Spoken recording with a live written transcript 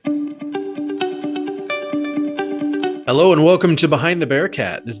Hello and welcome to Behind the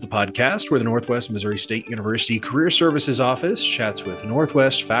Bearcat. This is the podcast where the Northwest Missouri State University Career Services Office chats with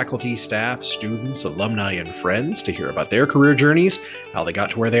Northwest faculty, staff, students, alumni, and friends to hear about their career journeys, how they got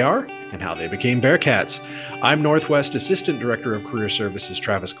to where they are, and how they became Bearcats. I'm Northwest Assistant Director of Career Services,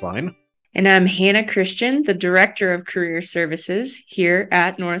 Travis Klein. And I'm Hannah Christian, the Director of Career Services here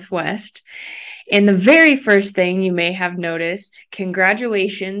at Northwest. And the very first thing you may have noticed,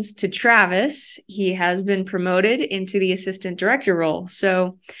 congratulations to Travis. He has been promoted into the Assistant Director role.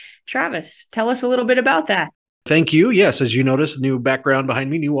 So, Travis, tell us a little bit about that. Thank you. Yes, as you notice, new background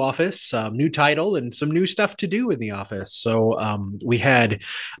behind me, new office, new title, and some new stuff to do in the office. So we had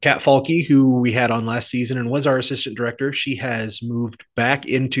Kat Falke, who we had on last season and was our assistant director. She has moved back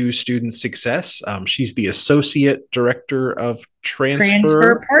into student success. She's the associate director of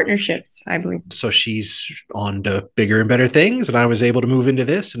transfer partnerships, I believe. So she's on to bigger and better things, and I was able to move into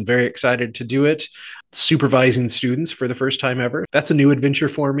this and very excited to do it, supervising students for the first time ever. That's a new adventure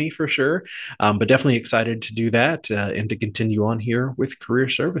for me for sure, but definitely excited to do that and to continue on here with career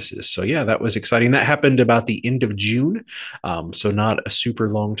services. So yeah, that was exciting. That happened about the end of June, so not a super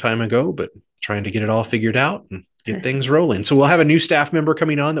long time ago, but trying to get it all figured out and get things rolling. So we'll have a new staff member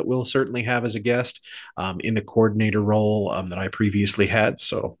coming on that we'll certainly have as a guest in the coordinator role that I previously had.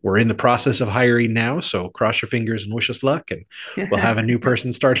 So we're in the process of hiring now. So cross your fingers and wish us luck, and we'll have a new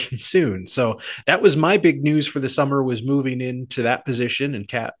person starting soon. So that was my big news for the summer, was moving into that position, and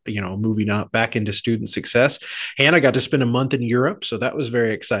Kat, moving up back into student success. Hannah got to spend a month in Europe, so that was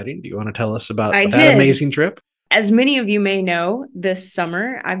very exciting. Do you want to tell us about that amazing trip? As many of you may know, this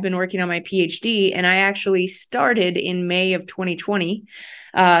summer, I've been working on my PhD, and I actually started in May of 2020.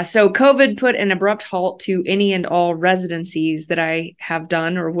 So COVID put an abrupt halt to any and all residencies that I have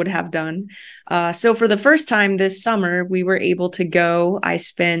done or would have done. So for the first time this summer, we were able to go. I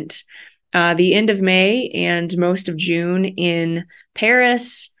spent the end of May and most of June in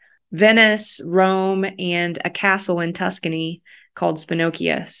Paris, Venice, Rome, and a castle in Tuscany called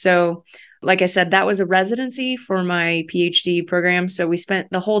Spannocchia. So like I said, that was a residency for my PhD program. So we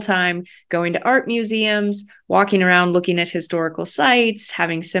spent the whole time going to art museums, walking around, looking at historical sites,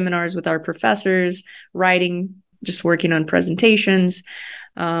 having seminars with our professors, writing, just working on presentations,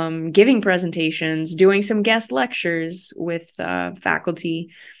 giving presentations, doing some guest lectures with faculty.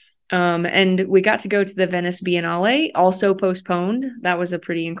 And we got to go to the Venice Biennale, also postponed. That was a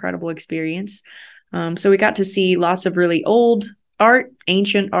pretty incredible experience. So we got to see lots of really old art,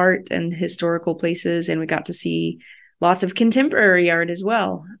 ancient art, and historical places, and we got to see lots of contemporary art as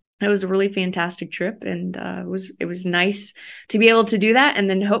well. It was a really fantastic trip, and it was nice to be able to do that. And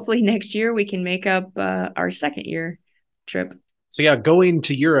then hopefully next year we can make up our second year trip. So yeah, going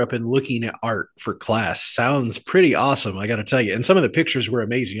to Europe and looking at art for class sounds pretty awesome, I got to tell you. And some of the pictures were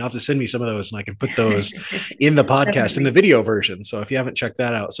amazing. You'll have to send me some of those, and I can put those in the podcast, in the video version. So if you haven't checked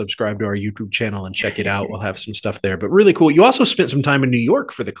that out, subscribe to our YouTube channel and check it out. We'll have some stuff there, but really cool. You also spent some time in New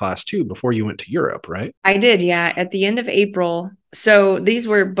York for the class too, before you went to Europe, right? I did, yeah, at the end of April. So these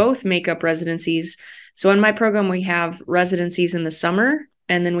were both makeup residencies. So in my program, we have residencies in the summer,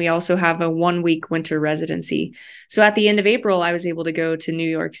 and then we also have a 1-week winter residency. So at the end of April, I was able to go to New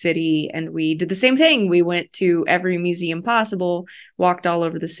York City, and we did the same thing. We went to every museum possible, walked all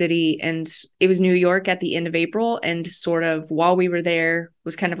over the city, and it was New York at the end of April. And sort of while we were there,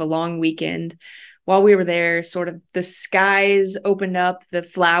 was kind of a long weekend. While we were there, sort of the skies opened up, the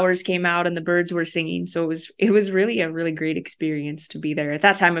flowers came out, and the birds were singing. So it was really a really great experience to be there at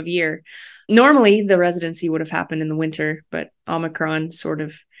that time of year. Normally, the residency would have happened in the winter, but Omicron sort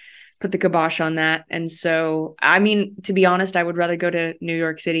of put the kibosh on that. And so, I mean, to be honest, I would rather go to New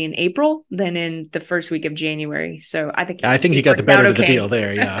York City in April than in the first week of January. So I think you got the better of the deal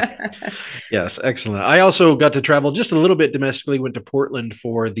there. Yeah. Yes. Excellent. I also got to travel just a little bit domestically, went to Portland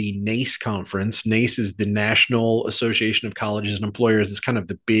for the NACE conference. NACE is the National Association of Colleges and Employers. It's kind of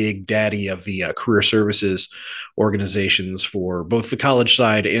the big daddy of the career services organizations for both the college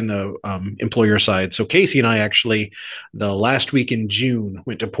side and the employer side. So Casey and I actually, the last week in June,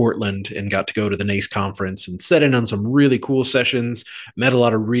 went to Portland and got to go to the NACE conference and set in on some really cool sessions, met a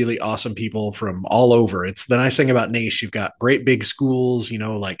lot of really awesome people from all over. It's the nice thing about NACE. You've got great big schools,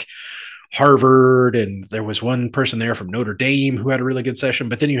 like Harvard, and there was one person there from Notre Dame who had a really good session.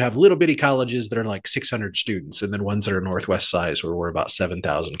 But then you have little bitty colleges that are like 600 students, and then ones that are Northwest size where we're about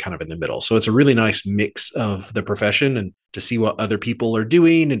 7,000, kind of in the middle. So it's a really nice mix of the profession, and to see what other people are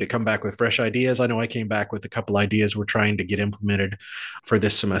doing and to come back with fresh ideas. I know I came back with a couple ideas we're trying to get implemented for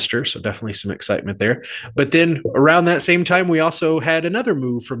this semester. So definitely some excitement there. But then around that same time, we also had another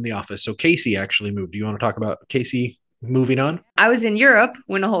move from the office. So Casey actually moved. Do you want to talk about Casey moving on? I was in Europe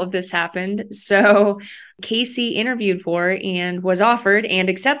when all of this happened. So Casey interviewed for and was offered and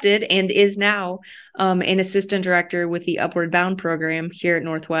accepted and is now an assistant director with the Upward Bound program here at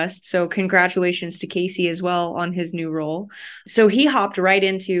Northwest. So congratulations to Casey as well on his new role. So he hopped right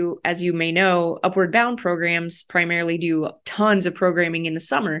into, as you may know, Upward Bound programs primarily do tons of programming in the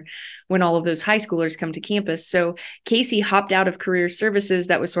summer when all of those high schoolers come to campus. So Casey hopped out of career services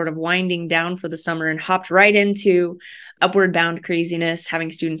that was sort of winding down for the summer and hopped right into Upward Bound craziness,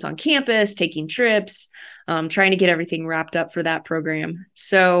 having students on campus, taking trips, trying to get everything wrapped up for that program.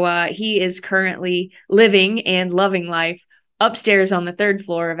 So he is currently living and loving life upstairs on the third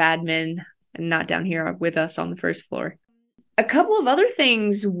floor of admin and not down here with us on the first floor. A couple of other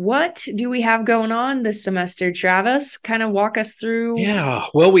things. What do we have going on this semester, Travis? Kind of walk us through. Yeah,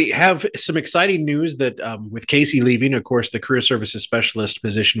 well, we have some exciting news that with Casey leaving, of course, the career services specialist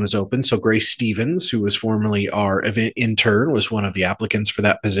position was open. So Grace Stevens, who was formerly our event intern, was one of the applicants for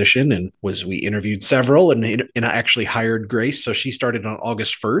that position, and we interviewed several, and I actually hired Grace. So she started on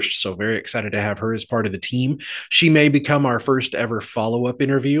August 1st. So very excited to have her as part of the team. She may become our first ever follow-up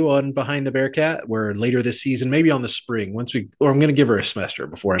interview on Behind the Bearcat, where later this season, maybe on the spring, or I'm going to give her a semester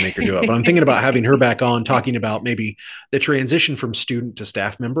before I make her do it. But I'm thinking about having her back on, talking about maybe the transition from student to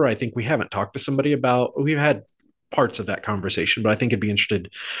staff member. I think we haven't talked to somebody about, we've had parts of that conversation, but I think it'd be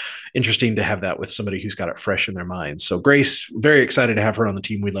interesting to have that with somebody who's got it fresh in their mind. So Grace, very excited to have her on the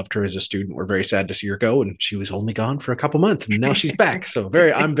team. We loved her as a student. We're very sad to see her go, and she was only gone for a couple months, and now she's back. So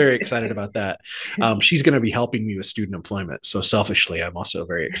I'm very excited about that. She's going to be helping me with student employment. So selfishly, I'm also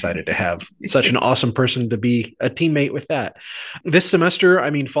very excited to have such an awesome person to be a teammate with that. This semester,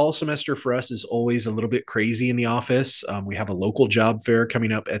 fall semester for us is always a little bit crazy in the office. We have a local job fair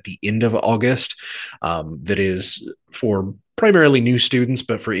coming up at the end of August that is for primarily new students,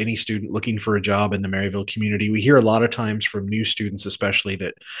 but for any student looking for a job in the Maryville community. We hear a lot of times from new students, especially,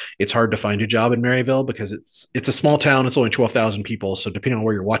 that it's hard to find a job in Maryville because it's a small town. It's only 12,000 people. So depending on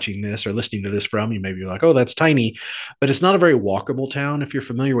where you're watching this or listening to this from, you may be like, oh, that's tiny, but it's not a very walkable town. If you're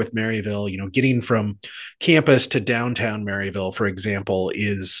familiar with Maryville, getting from campus to downtown Maryville, for example,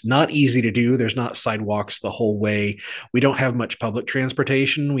 is not easy to do. There's not sidewalks the whole way. We don't have much public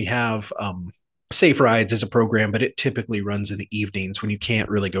transportation. We have, Safe Rides is a program, but it typically runs in the evenings when you can't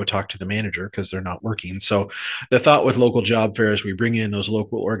really go talk to the manager because they're not working. So the thought with local job fairs, we bring in those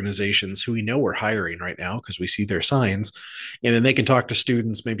local organizations who we know we're hiring right now because we see their signs, and then they can talk to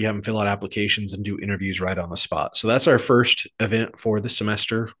students, maybe have them fill out applications and do interviews right on the spot. So that's our first event for the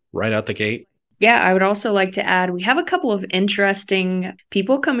semester right out the gate. Yeah, I would also like to add, we have a couple of interesting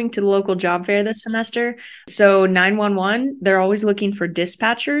people coming to the local job fair this semester. So 911, they're always looking for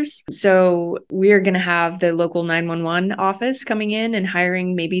dispatchers. So we're going to have the local 911 office coming in and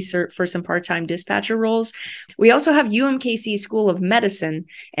hiring maybe for some part-time dispatcher roles. We also have UMKC School of Medicine,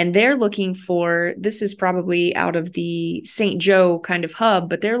 and they're looking for, this is probably out of the St. Joe kind of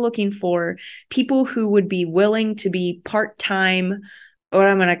hub, but they're looking for people who would be willing to be part-time, what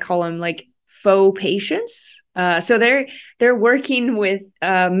I'm going to call them, like faux patients. So they're working with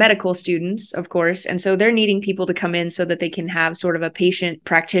medical students, of course, and so they're needing people to come in so that they can have sort of a patient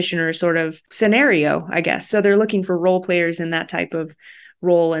practitioner sort of scenario, I guess. So they're looking for role players in that type of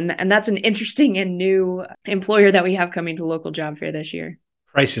role, and that's an interesting and new employer that we have coming to local job fair this year.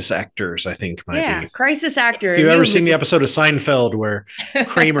 Crisis actors, I think, might be. Crisis actor. If you've ever seen the episode of Seinfeld where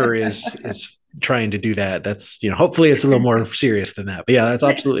Kramer is trying to do that, that's, hopefully it's a little more serious than that. But yeah, that's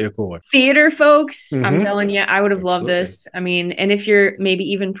absolutely a cool one. Theater folks, I'm telling you, I would have loved this. And if you're maybe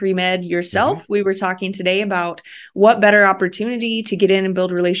even pre-med yourself, we were talking today about what better opportunity to get in and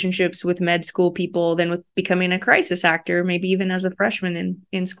build relationships with med school people than with becoming a crisis actor, maybe even as a freshman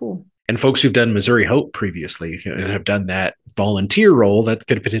in school. And folks who've done Missouri Hope previously and have done that volunteer role, that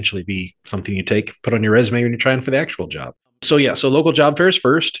could potentially be something you put on your resume when you're trying for the actual job. So local job fairs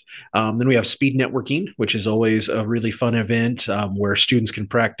first. Then we have speed networking, which is always a really fun event where students can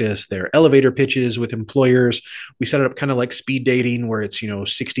practice their elevator pitches with employers. We set it up kind of like speed dating, where it's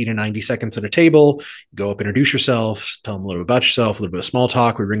 60 to 90 seconds at a table. You go up, introduce yourself, tell them a little bit about yourself, a little bit of small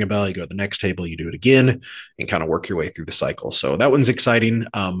talk. We ring a bell, you go to the next table, you do it again, and kind of work your way through the cycle. So that one's exciting.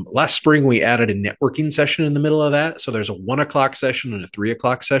 Last spring, we added a networking session in the middle of that. So there's a 1 o'clock session and a 3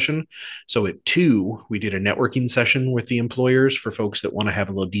 o'clock session. So at 2, we did a networking session with the employers for folks that want to have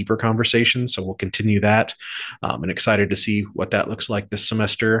a little deeper conversation. So we'll continue that, and excited to see what that looks like this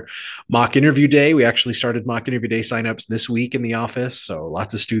semester. Mock interview day. We actually started mock interview day signups this week in the office. So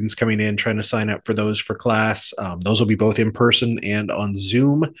lots of students coming in trying to sign up for those for class. Those will be both in person and on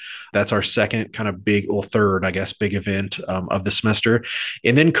Zoom. That's our second kind of big, well, third, I guess, big event of the semester.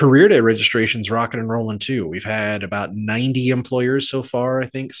 And then career day registrations rocking and rolling too. We've had about 90 employers so far, I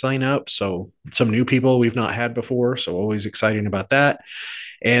think, sign up. So some new people we've not had before. So always exciting about that.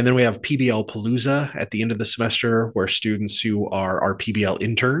 And then we have PBL Palooza at the end of the semester, where students who are our PBL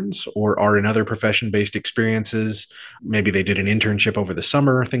interns or are in other profession-based experiences, maybe they did an internship over the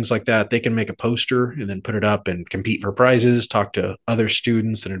summer, things like that, they can make a poster and then put it up and compete for prizes, talk to other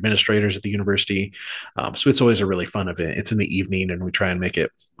students and administrators at the university. So it's always a really fun event. It's in the evening, and we try and make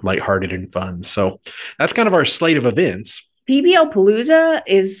it lighthearted and fun. So that's kind of our slate of events. PBL Palooza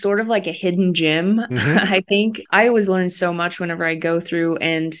is sort of like a hidden gem. Mm-hmm. I think I always learn so much whenever I go through,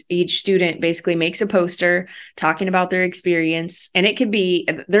 and each student basically makes a poster talking about their experience. And it could be,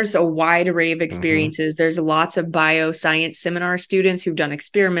 there's a wide array of experiences. There's lots of bioscience seminar students who've done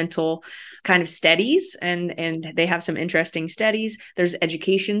experimental kind of studies, and they have some interesting studies. There's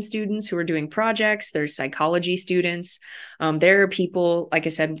education students who are doing projects. There's psychology students. There are people, like I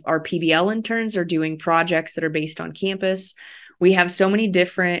said, our PBL interns are doing projects that are based on campus. We have so many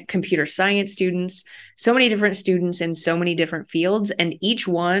different computer science students, so many different students in so many different fields. And each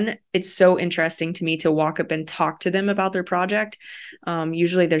one, it's so interesting to me to walk up and talk to them about their project.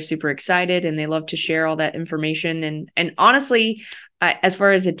 Usually they're super excited and they love to share all that information. And honestly, as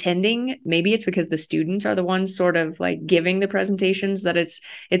far as attending, maybe it's because the students are the ones sort of like giving the presentations that it's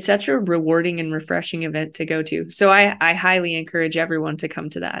such a rewarding and refreshing event to go to. So I highly encourage everyone to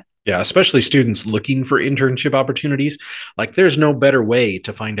come to that. Yeah, especially students looking for internship opportunities. Like, there's no better way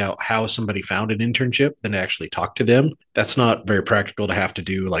to find out how somebody found an internship than to actually talk to them. That's not very practical to have to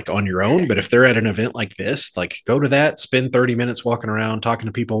do like on your own. But if they're at an event like this, like, go to that, spend 30 minutes walking around, talking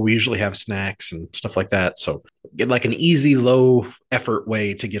to people. We usually have snacks and stuff like that. So get like an easy, low effort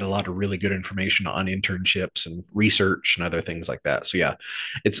way to get a lot of really good information on internships and research and other things like that. So yeah,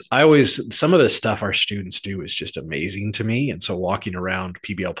 some of the stuff our students do is just amazing to me. And so walking around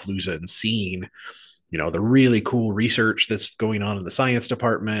PBL Palooza and seeing, the really cool research that's going on in the science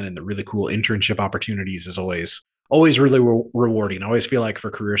department and the really cool internship opportunities is always really rewarding. I always feel like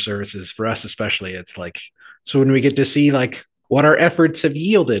for career services, for us especially, it's like, so when we get to see like what our efforts have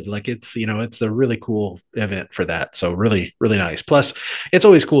yielded, like it's a really cool event for that. So really, really nice. Plus it's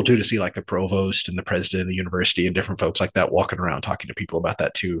always cool too to see like the provost and the president of the university and different folks like that walking around talking to people about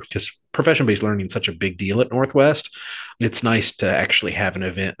that too, because profession-based learning is such a big deal at Northwest. It's nice to actually have an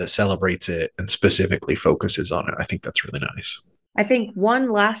event that celebrates it and specifically focuses on it. I think that's really nice. I think one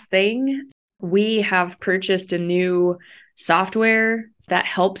last thing, we have purchased a new software that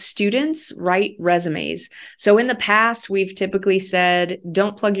helps students write resumes. So in the past, we've typically said,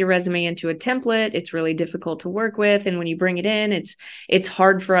 don't plug your resume into a template. It's really difficult to work with. And when you bring it in, it's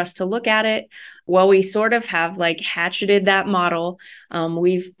hard for us to look at it. Well, we sort of have like hatcheted that model.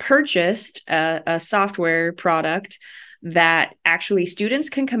 We've purchased a software product that actually students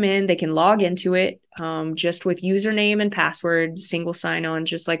can come in, they can log into it just with username and password, single sign-on,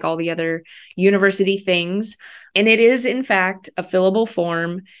 just like all the other university things. And it is, in fact, a fillable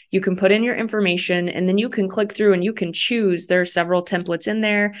form. You can put in your information and then you can click through and you can choose. There are several templates in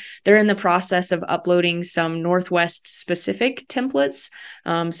there. They're in the process of uploading some Northwest specific templates.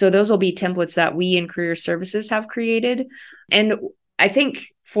 So those will be templates that we in Career Services have created. And I think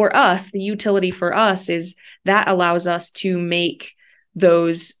for us, the utility for us is that allows us to make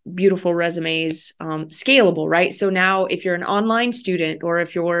those beautiful resumes scalable, right? So now if you're an online student or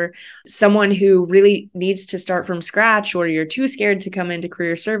if you're someone who really needs to start from scratch or you're too scared to come into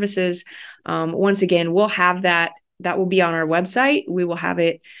Career Services, once again, we'll have that will be on our website. We will have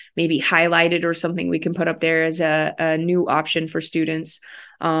it maybe highlighted or something we can put up there as a new option for students.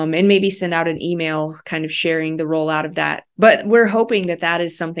 And maybe send out an email kind of sharing the rollout of that. But we're hoping that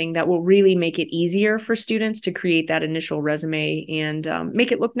is something that will really make it easier for students to create that initial resume and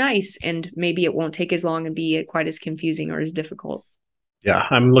make it look nice. And maybe it won't take as long and be quite as confusing or as difficult. Yeah,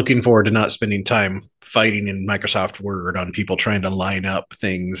 I'm looking forward to not spending time fighting in Microsoft Word on people trying to line up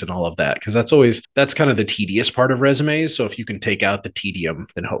things and all of that, because that's kind of the tedious part of resumes. So if you can take out the tedium,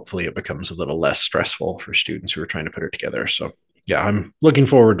 then hopefully it becomes a little less stressful for students who are trying to put it together. So yeah, I'm looking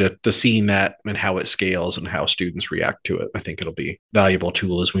forward to seeing that and how it scales and how students react to it. I think it'll be a valuable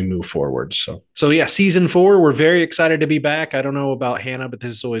tool as we move forward. So yeah, season 4, we're very excited to be back. I don't know about Hannah, but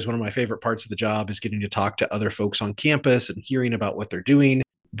this is always one of my favorite parts of the job is getting to talk to other folks on campus and hearing about what they're doing.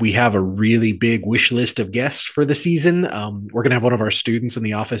 we have a really big wish list of guests for the season. We're going to have one of our students in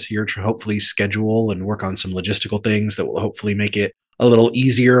the office here to hopefully schedule and work on some logistical things that will hopefully make it a little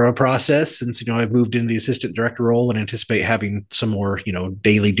easier a process, since I've moved into the assistant director role and anticipate having some more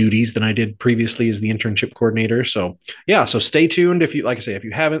daily duties than I did previously as the internship coordinator. So yeah, so stay tuned. If you, like I say, if you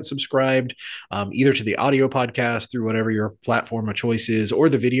haven't subscribed either to the audio podcast through whatever your platform of choice is, or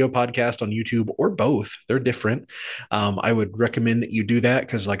the video podcast on YouTube, or both, they're different. I would recommend that you do that,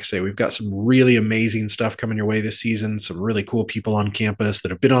 because like I say, we've got some really amazing stuff coming your way this season. Some really cool people on campus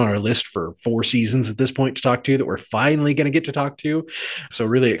that have been on our list for 4 seasons at this point to talk to, that we're finally going to get to talk to. So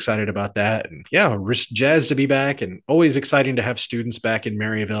really excited about that. And yeah, we're jazzed to be back, and always exciting to have students back in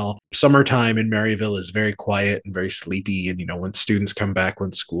Maryville. Summertime in Maryville is very quiet and very sleepy. And, when students come back,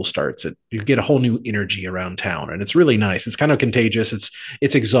 when school starts, you get a whole new energy around town, and it's really nice. It's kind of contagious.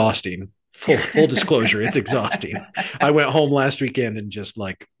 It's exhausting. Full disclosure, it's exhausting. I went home last weekend and just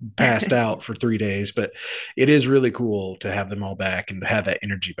passed out for 3 days, but it is really cool to have them all back and to have that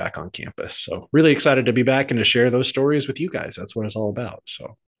energy back on campus. So really excited to be back and to share those stories with you guys. That's what it's all about.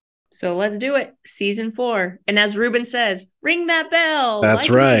 So let's do it. Season 4. And as Ruben says, ring that bell. That's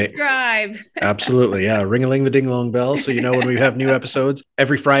right. Subscribe. Absolutely. Yeah. Ring-a-ling the ding-long bell. So, when we have new episodes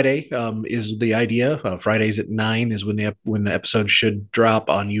every Friday is the idea. Fridays at 9 is when the episode should drop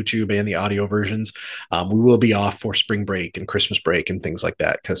on YouTube and the audio versions. We will be off for spring break and Christmas break and things like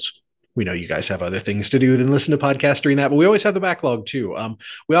that, because we know you guys have other things to do than listen to podcasts during that, but we always have the backlog too.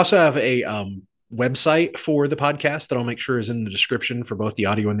 We also have a website for the podcast that I'll make sure is in the description for both the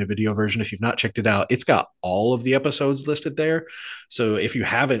audio and the video version. If you've not checked it out, it's got all of the episodes listed there. So if you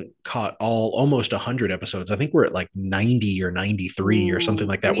haven't caught almost 100 episodes, I think we're at 90 or 93 or something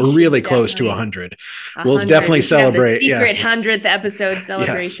like that. We're really close to 100. We'll definitely celebrate. Secret 100th episode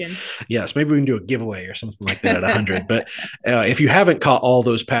celebration. Yes. Maybe we can do a giveaway or something like that at 100. But if you haven't caught all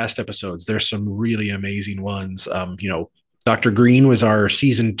those past episodes, there's some really amazing ones. Dr. Green was our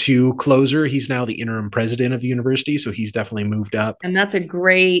season 2 closer. He's now the interim president of the university, so he's definitely moved up. And that's a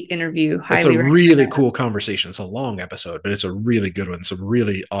great interview. It's a really cool conversation. It's a long episode, but it's a really good one. Some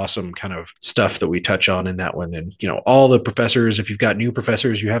really awesome kind of stuff that we touch on in that one. And, all the professors, if you've got new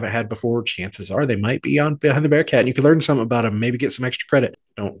professors you haven't had before, chances are they might be on Behind the Bearcat, and you can learn something about them, maybe get some extra credit.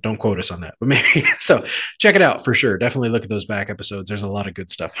 Don't quote us on that, but maybe. So check it out for sure. Definitely look at those back episodes. There's a lot of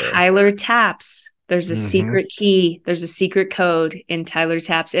good stuff there. Tyler Taps. There's a secret key. There's a secret code in Tyler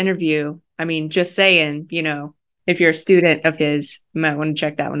Tapp's interview. I mean, just saying, if you're a student of his, you might want to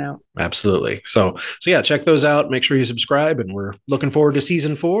check that one out. Absolutely. So yeah, check those out. Make sure you subscribe, and we're looking forward to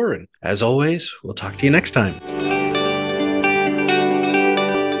season 4. And as always, we'll talk to you next time.